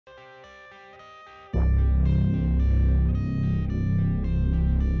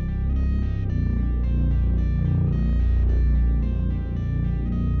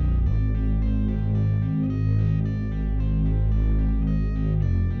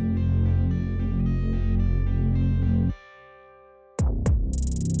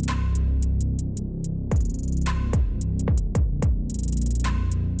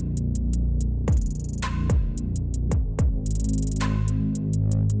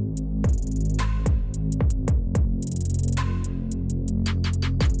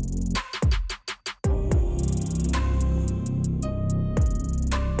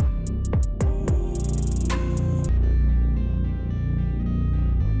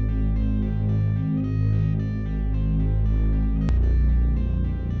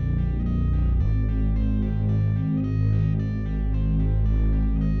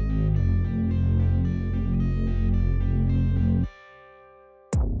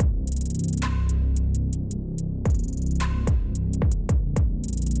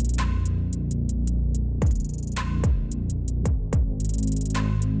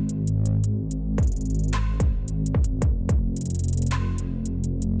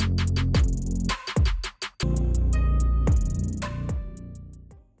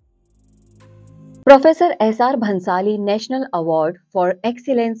Professor SR Bhansali national award for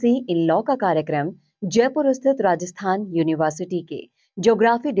excellency in law का कार्यक्रम जयपुर स्थित राजस्थान यूनिवर्सिटी के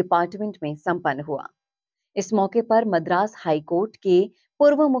ज्योग्राफी डिपार्टमेंट में संपन्न हुआ। इस मौके पर मद्रास हाई कोर्ट के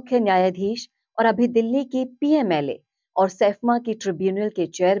पूर्व मुख्य न्यायाधीश और अभी दिल्ली के PMLA और सेफमा की ट्रिब्यूनल के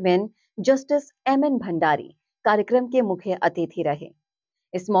चेयरमैन जस्टिस MN भंडारी कार्यक्रम के मुख्य अतिथि रहे।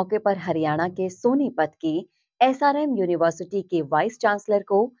 इस मौके पर हरियाणा के सोनीपत की SRM यूनिवर्सिटी के वाइस चांसलर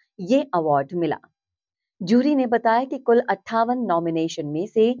को ये अवार्ड मिला। जूरी ने बताया कि कुल 58 नॉमिनेशन में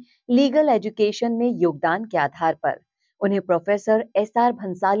से लीगल एजुकेशन में योगदान के आधार पर उन्हें प्रोफेसर SR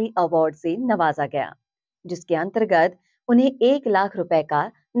भंसाली अवार्ड से नवाजा गया, जिसके अंतर्गत उन्हें 1 लाख रुपए का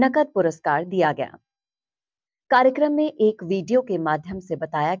नकद पुरस्कार दिया गया। कार्यक्रम में एक वीडियो के माध्यम से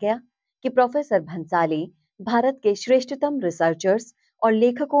बताया गया कि प्रोफेसर भंसाली भारत के श्रेष्ठतम रिसर्चर्स और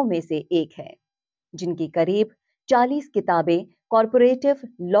लेखकों में से एक है, जिनकी करीब 40 किताबें कॉर्पोरेटिव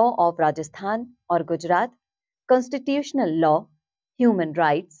लॉ ऑफ राजस्थान और Gujarat, constitutional law, human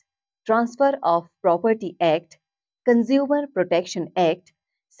rights, transfer of property act, consumer protection act,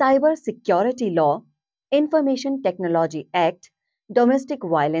 cyber security law, information technology act, domestic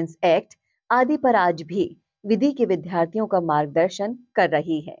violence act आदि पर आज भी विधि के विद्यार्थियों का मार्गदर्शन कर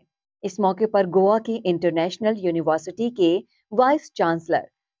रही है। इस मौके पर गोवा की इंटरनेशनल यूनिवर्सिटी के vice chancellor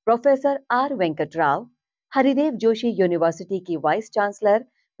professor R Venkat Rao, Haridev Joshi university की vice chancellor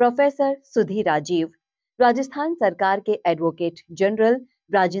professor Sudhir Rajiv, Rajasthan सरकार के एडवोकेट जनरल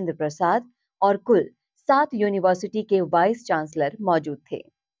राजेंद्र प्रसाद और कुल 7 यूनिवर्सिटी के वाइस चांसलर मौजूद थे।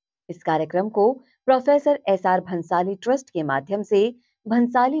 इस कार्यक्रम को प्रोफेसर SR भंसाली ट्रस्ट के माध्यम से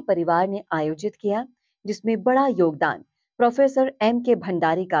भंसाली परिवार ने आयोजित किया, जिसमें बड़ा योगदान प्रोफेसर M.K.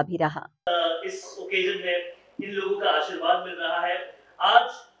 भंडारी का भी रहा। इस ओकेजन में इन लोगों का आशीर्वाद मिल रहा है।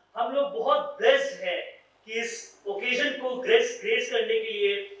 आज हम लोग बहुत ब्लेस्ड हैं कि इस ओकेजन को ग्रेस करने के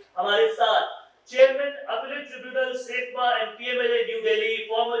लिए हमारे साथ chairman appellate tribunal सेफमा and PMLA new Delhi,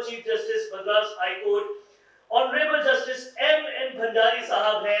 former chief justice Madras high court, honourable justice MN Bhandari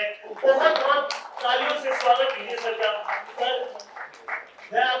साहब हैं। बहुत तालियों से स्वागत कीजिए सर का। सर,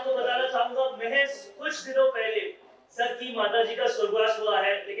 मैं आपको बताना चाहूंगा, महज कुछ दिनों पहले सर की माताजी का स्वर्गवास हुआ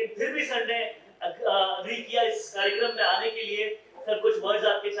है, लेकिन फिर भी सर ने अग्री किया इस कार्यक्रम में आने के लिए। सर, कुछ वर्ड्स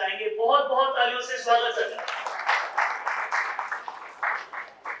आपके चाहेंगे? बहुत तालियों से स्वागत sir.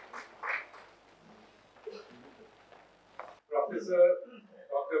 Professor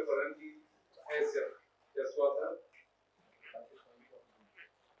doctor Paramjit Singh Jaswal sir,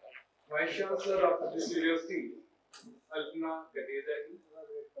 vice chancellor of this university Alpana गडेजा ji,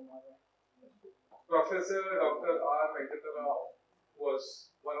 Professor Dr. R. Venkata Rao was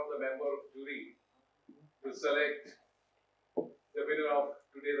one of the members of jury to select the winner of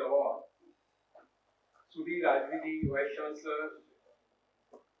today's award. Sudhir Rajviji, Vice Chancellor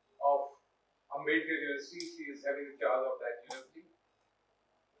of Ambedkar University, she is having charge of that university.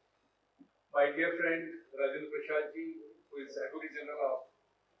 My dear friend Rajendra Prasad ji, who is Advocate General of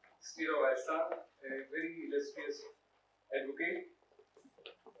State of Rajasthan, a very illustrious advocate.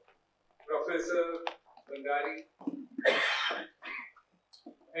 Professor Bhandari,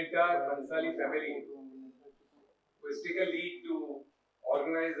 entire Bhansali family who has taken lead to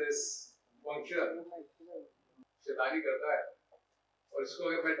organize this function, शैतानी करता है और इसको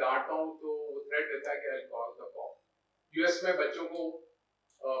अगर मैं डांटता हूँ तो वो थ्रेट देता है कि I'll call the cop. US में बच्चों को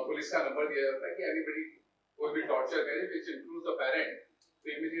पुलिस का नंबर दिया जाता है कि anybody कोई भी टॉर्चर करे which includes the parent,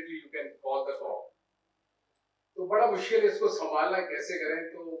 so immediately you can call the cop. तो बड़ा मुश्किल है इसको संभालना, कैसे करें?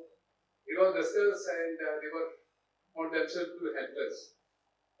 तो justice and they were found themselves to be helpless.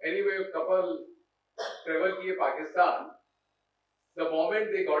 Anyway, a couple travel किए Pakistan. The moment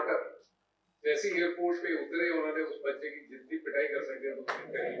they got up, जैसे एयरपोर्ट पे उतरे, उन्होंने उस बच्चे की जितनी पिटाई कर सकते थे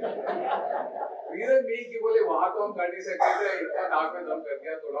रीजन भी कि बोले वहां तो हम कर नहीं सकते थे, इतना नाक में दम कर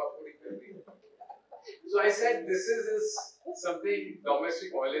दिया, थोड़ा पूरी कर दी. So I said this is something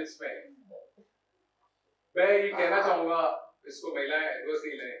domestic violence में. मैं ये कहना चाहूँगा इसको महिलाएं एडवर्स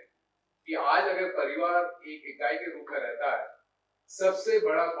नहीं लें कि आज अगर परिवार एक इकाई के रूप में रहता है, सबसे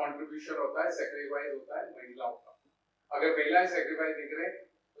बड़ा कंट्रीब्यूशन होता है, सैक्रिफाइस होता है महिलाओं का. अगर महिलाएं सैक्रिफाइस नहीं करें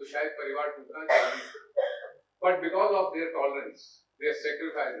तो शायद परिवार टूटना चाहिए. But because of their tolerance, there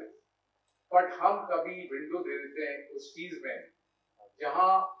sacrifices, but हम कभी विंडो दे देते हैं उस चीज में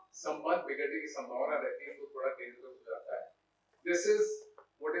जहां संबंध बिगड़ने की संभावना रहती है, तो थोड़ा डेंजरस हो जाता है. This is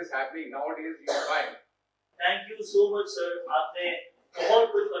what is happening nowadays in find. Thank you so much sir, आपने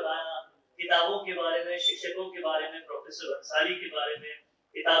बहुत कुछ बताया किताबों के बारे में, शिक्षकों के बारे में, प्रोफेसर भंसाली के बारे में,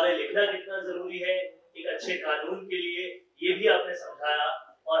 किताबें लिखना कितना जरूरी है एक अच्छे कानून के लिए, ये भी आपने समझाया.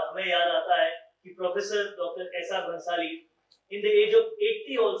 और हमें याद आता है कि professor doctor SR Bhansali in the age of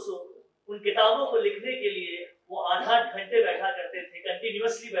 80 also उन किताबों को लिखने के लिए वो 8-8 घंटे बैठा करते थे,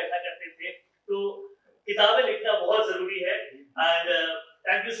 कंटिन्यूअसली बैठा करते थे। तो किताबें लिखना बहुत जरूरी है। And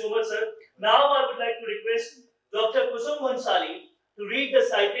thank you so much sir. Now I would like to request doctor Kusum Bhansali to read the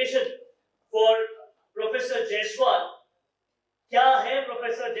citation for professor Jaiswal. क्या है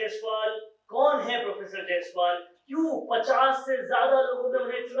प्रोफेसर जायसवाल, कौन है प्रोफेसर जायसवाल, क्यों 50 से ज्यादा लोगों में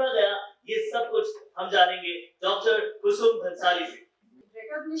उन्हें चुना गया, ये सब कुछ हम जानेंगे डॉक्टर कुसुम भंसाली से।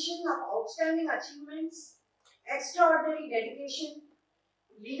 Recognition of outstanding achievements, extraordinary dedication,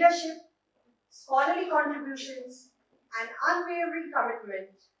 leadership, scholarly contributions, and unwavering commitment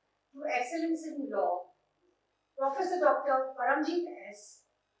to excellence in law, Professor Dr. Paramjeet S.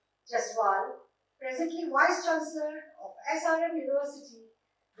 Jaswal, presently Vice Chancellor of SRM University,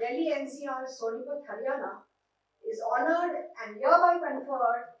 Delhi NCR, Sonipat, Haryana, is honoured and hereby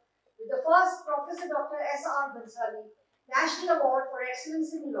conferred with the first Professor Dr. SR Bhansali National Award for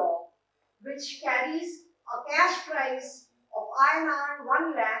Excellence in Law, which carries a cash prize of INR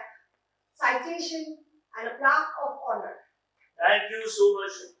 1 lakh, citation and a plaque of honour. Thank you so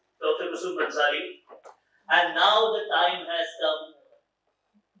much, Dr. Kusum Bhansali. And now the time has come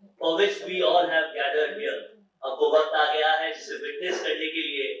for which we all have gathered here. अब वो वक्त आ गया है जिसे witness करने के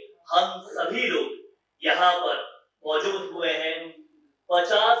लिए हम सभी लोग यहाँ पर मौजूद हुए हैं।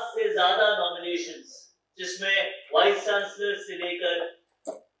 50 से ज्यादा नॉमिनेशंस, जिसमें वाइस चांसलर से लेकर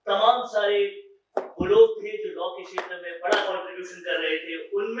तमाम सारे वो लोग थे जो लॉ के क्षेत्र में बड़ा कंट्रीब्यूशन कर रहे थे,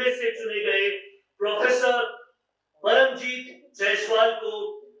 उनमें से चुने गए प्रोफेसर परमजीत जायसवाल को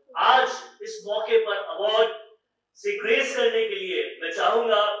आज इस मौके पर अवार्ड से ग्रेस करने के लिए मैं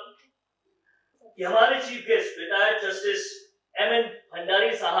चाहूंगा कि हमारे chief guest retired justice MN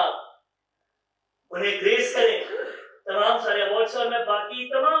Bhandari साहब उन्हें ग्रेस करें तमाम सारे अवार्ड्स। और मैं बाकी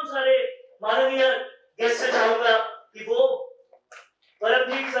तमाम सारे माननीय गेस्ट से चाहूंगा कि वो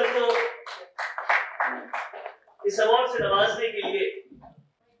परमजीत सर को इस अवार्ड से नवाजने के लिए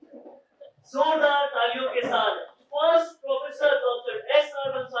जोरदार तालियों के साथ first professor doctor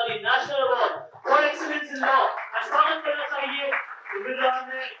SR Bhansali national award for excellence in law का स्वागत करना चाहिए। तो मिल रहा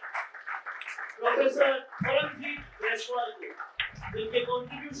है प्रोफेसर परमजीत जायसवाल को, जिनके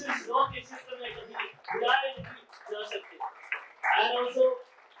कॉन्ट्रीब्यूशंस लॉ के क्षेत्र में कभी भुलाए नहीं जा सकते। And also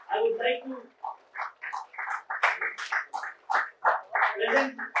I would like to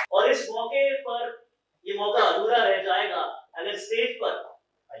present, और इस मौके पर ये मौका अधूरा रह जाएगा अगर स्टेज पर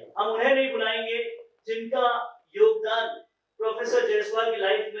हम उन्हें नहीं बुलाएंगे जिनका योगदान प्रोफेसर जायसवाल की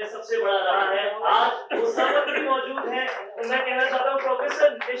लाइफ में सबसे बड़ा रहा है। आज वो सब भी मौजूद हैं, तो मैं कहना चाहता हूँ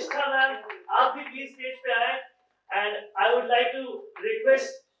प्रोफेसर निष्ठा मैम, आप भी प्लीज स्टेज पे आए। And I would like to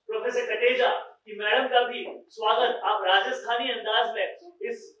request professor Kateja कि मैडम का भी स्वागत आप राजस्थानी अंदाज में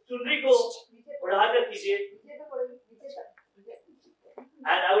इस चुनरी को उड़ाकर कीजिए।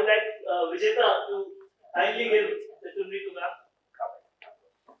 And I would like Vijeta to kindly give the chunri to ma'am.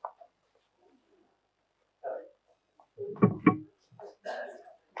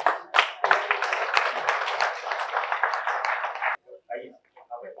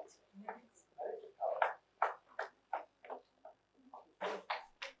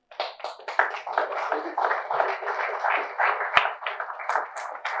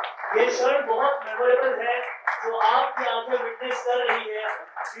 ये क्षण बहुत मेमोरेबल है जो आपकी आंखें विटनेस कर रही है,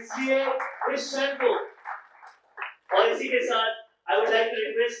 इसलिए इस क्षण को और इसी के साथ I would like to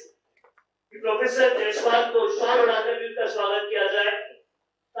request कि प्रोफेसर जायसवाल को शॉल उड़ाकर भी उनका स्वागत किया जाए।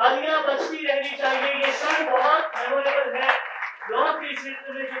 तालियां बजती रहनी चाहिए, ये क्षण बहुत मेमोरेबल है। लॉ के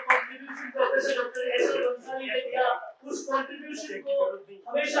क्षेत्र में जो contribution professor doctor SR Bhansali ने दिया, उस कंट्रीब्यूशन को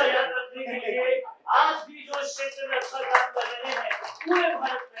हमेशा याद रखने के लिए आज भी जो इस क्षेत्र में अच्छा काम कर रहे हैं पूरे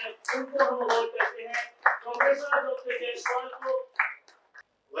भारत में, उनको हम अवार्ड करते हैं। प्रोफेसर डॉक्टर जायसवाल को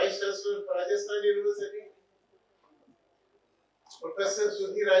vice chancellor for Rajasthan University, Professor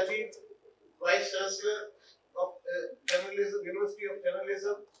Sudhir Rajiv, Vice Chancellor of Journalism, University of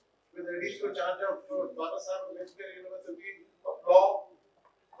Journalism, with additional charge of Baba Saheb Ambedkar University of Law,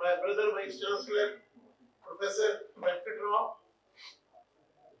 my brother Vice Chancellor, Professor Venkatrao,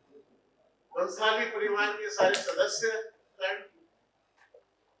 Bhansali परिवार के सारे सदस्य,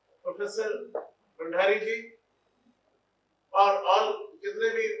 professor Bhandari जी और जितने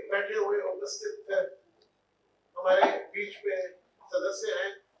भी बैठे हुए उपस्थित हमारे बीच में सदस्य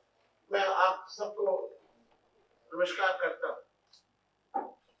हैं, मैं आप सबको नमस्कार करता हूं।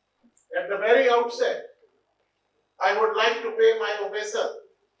 At the very outset, I would like to pay my obeisance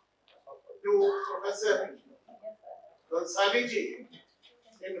to Professor Bhansali ji,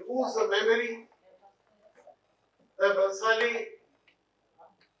 in whose memory the Bhansali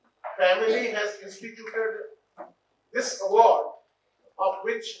family has instituted this award, of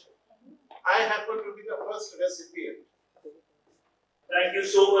which I happen to be the first recipient. Thank you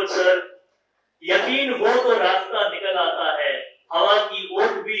so much sir. यकीन हो तो रास्ता निकल आता है, हवा की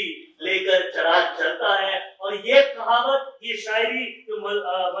ओट भी लेकर चराग जलता है। और ये कहावत, ये शायरी जो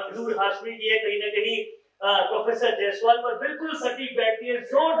मंजूर हाशमी की है, कहीं ना कहीं प्रोफेसर जायसवाल पर बिल्कुल सटीक बैठती है।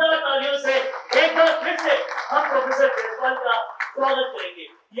 जोरदार तालियों से एक बार फिर से हम प्रोफेसर जायसवाल का स्वागत करेंगे।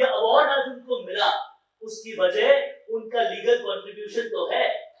 ये अवार्ड आज उनको मिला, उसकी वजह उनका लीगल कंट्रीब्यूशन तो है,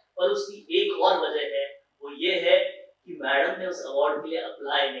 पर उसकी एक और वजह है, वो ये है कि मैडम ने उस अवार्ड के लिए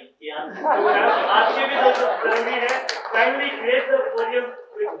अप्लाई नहीं किया। तो मैडम आपके भी तो जरूरी है, kindly grace the podium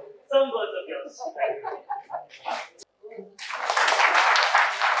with some words of yours.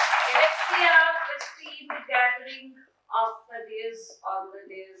 The gathering of the days on the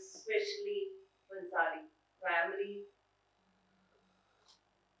days, especially Bhansali family.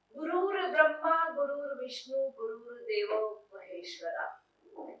 Gurur Brahma, Gurur Vishnu, Gurur Devo Maheshwara.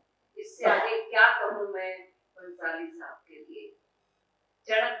 इससे आगे क्या कहूँ मैं बंसाली साहब के लिए।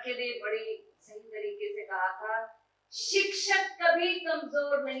 चाणक्य ने बड़ी सही तरीके से कहा था, शिक्षक कभी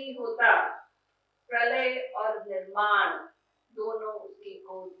कमजोर नहीं होता, प्रलय और निर्माण दोनों उसकी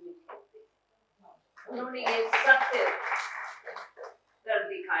गोद में होते। उन्होंने ये सत्य कर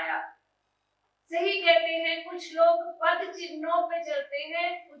दिखाया। सही कहते हैं, कुछ लोग पद चिन्हों पे चलते हैं,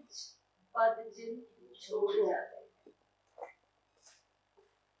 कुछ पद चिन्ह छोड़ जाते हैं।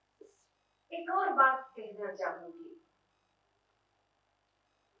 एक और बात कहना चाहूंगी,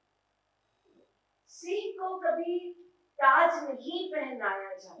 सिंह को कभी ताज नहीं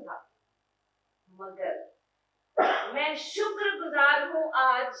पहनाया जाता, मगर मैं शुक्रगुजार हूं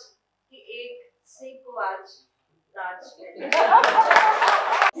आज कि एक सिंह को आज ताज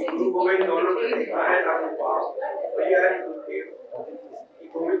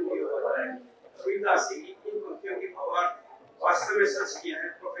वास्तव में सच किया है।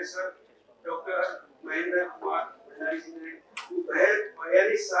 प्रोफेसर डॉक्टर महेंद्र कुमार भंडारी जी ने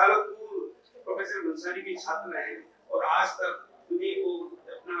 42 साल पूर्व प्रोफेसर भंसाली के छात्र रहे और आज तक उन्हीं को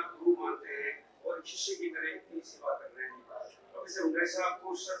अपना गुरु मानते हैं और शिष्य की तरह इनकी सेवा कर रहे हैं। प्रोफेसर भंडारी साहब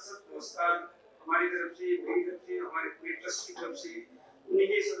को सत नमस्कार हमारी तरफ से, मेरी तरफ से, हमारे पूरे ट्रस्ट की तरफ से। उन्हीं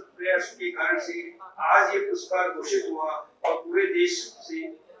के प्रयास के कारण से आज ये पुरस्कार घोषित हुआ और पूरे देश से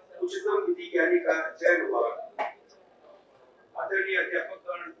उच्चतम विधि ज्ञानी का चयन हुआ। आदरणीय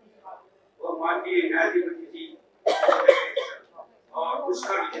अध्यापकगण और माननीय न्यायाधिपति जी और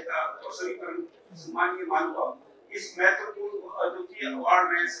पुरस्कार विजेता और सभी सम्मानीय महानुभाव, इस महत्वपूर्ण अद्वितीय अवार्ड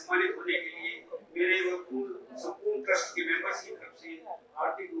में सम्मानित होने के लिए मेरे व संपूर्ण ट्रस्ट के मेंबर्स की तरफ से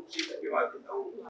हार्दिक रूप से धन्यवाद देता हूँ।